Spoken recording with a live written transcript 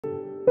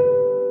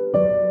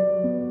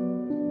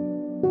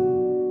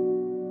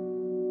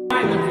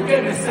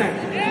goodness sake.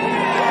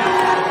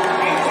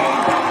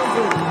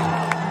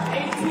 18,000.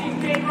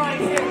 18, get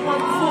right here,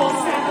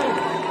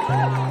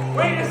 147.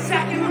 Wait a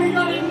second, we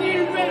got a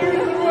new bidder in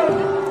the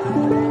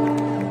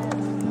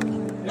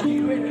room. Are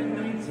you in at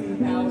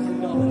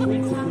 $19,000?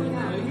 We're tapping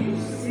out. Are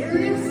you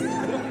serious?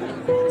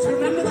 Do you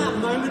remember that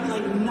moment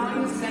like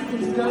 9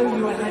 seconds ago?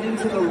 You were heading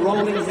to the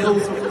rolling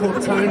hills of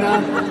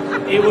Cortona.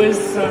 It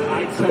was,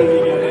 I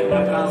totally get it.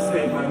 I'll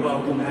state my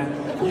welcome there.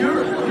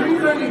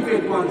 You've only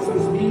bid once,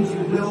 which means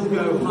you will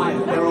go higher.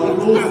 There are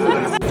rules to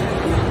this.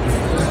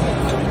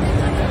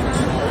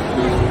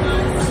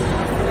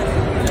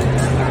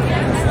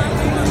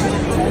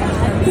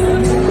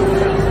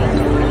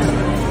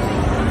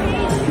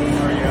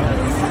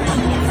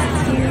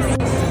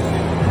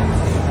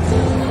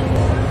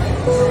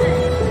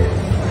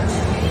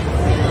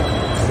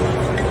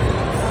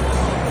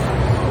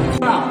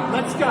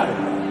 Let's go.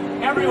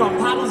 Everyone,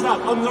 paddles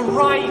up on the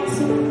right.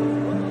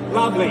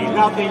 Lovely,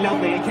 lovely,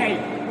 lovely. Okay,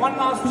 one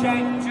last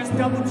check. Just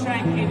double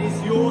check it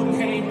is your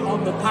name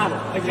on the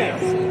paddle. Okay.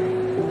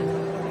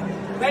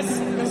 Let's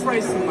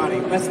raise some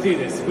money. Let's do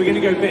this. We're gonna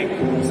go big.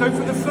 So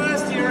for the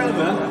first year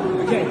ever,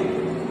 okay,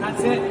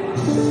 that's it.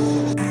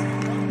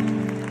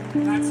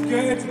 That's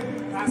good.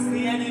 That's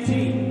the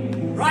energy.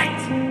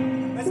 Right.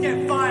 Let's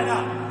get fired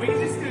up. We're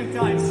just gonna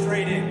dive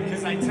straight in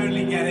because I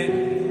totally get it.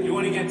 You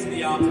want to get to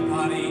the after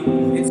party.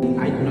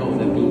 I know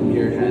that being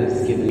here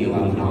has given me a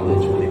lot of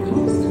knowledge when it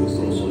comes to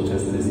social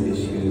justice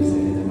issues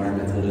and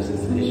environmental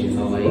justice issues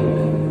alike,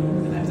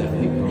 and I've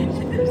definitely grown as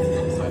a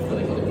person, so I feel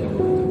like other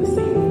people do the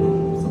same.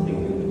 Something.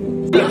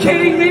 Are you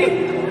kidding me?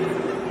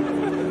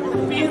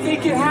 What are you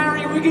thinking,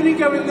 Harry? We're going to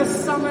go in the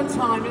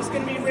summertime. It's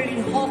going to be really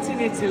hot in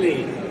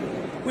Italy.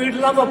 We would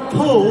love a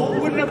pool.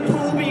 Wouldn't a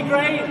pool be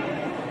great?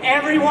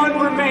 Everyone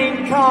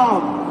remain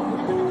calm.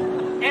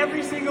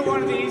 Every single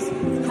one of these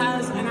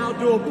has an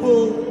outdoor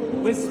pool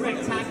with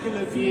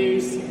spectacular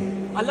views.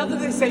 I love that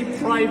they say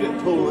private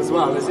pool as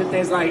well, as if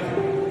there's like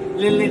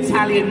little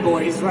Italian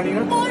boys running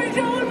around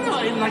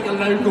in like a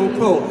local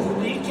pool.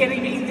 Are you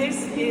kidding me?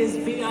 This is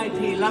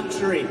VIP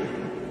luxury.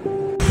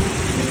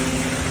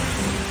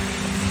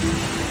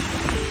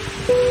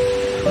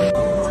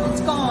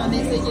 It's gone,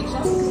 is it,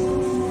 Jack?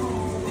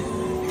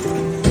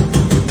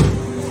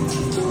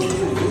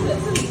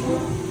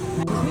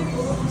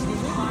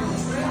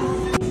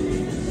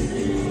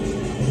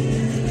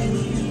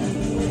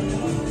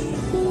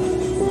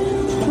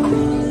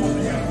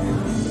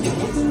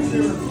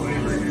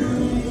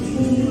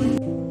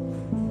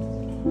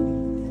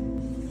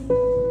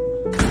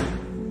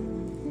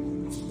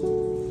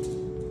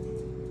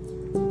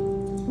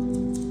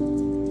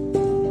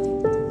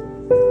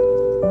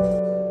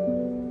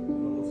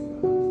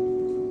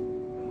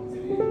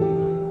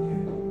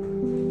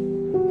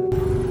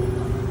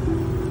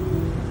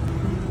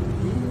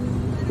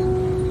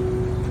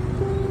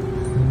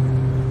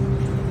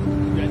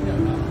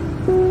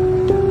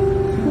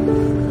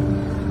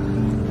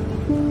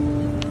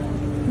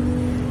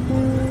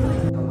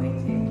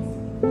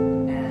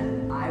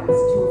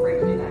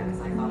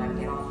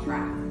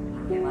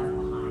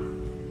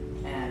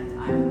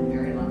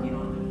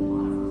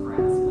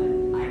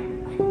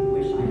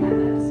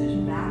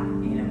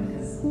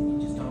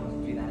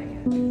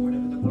 We're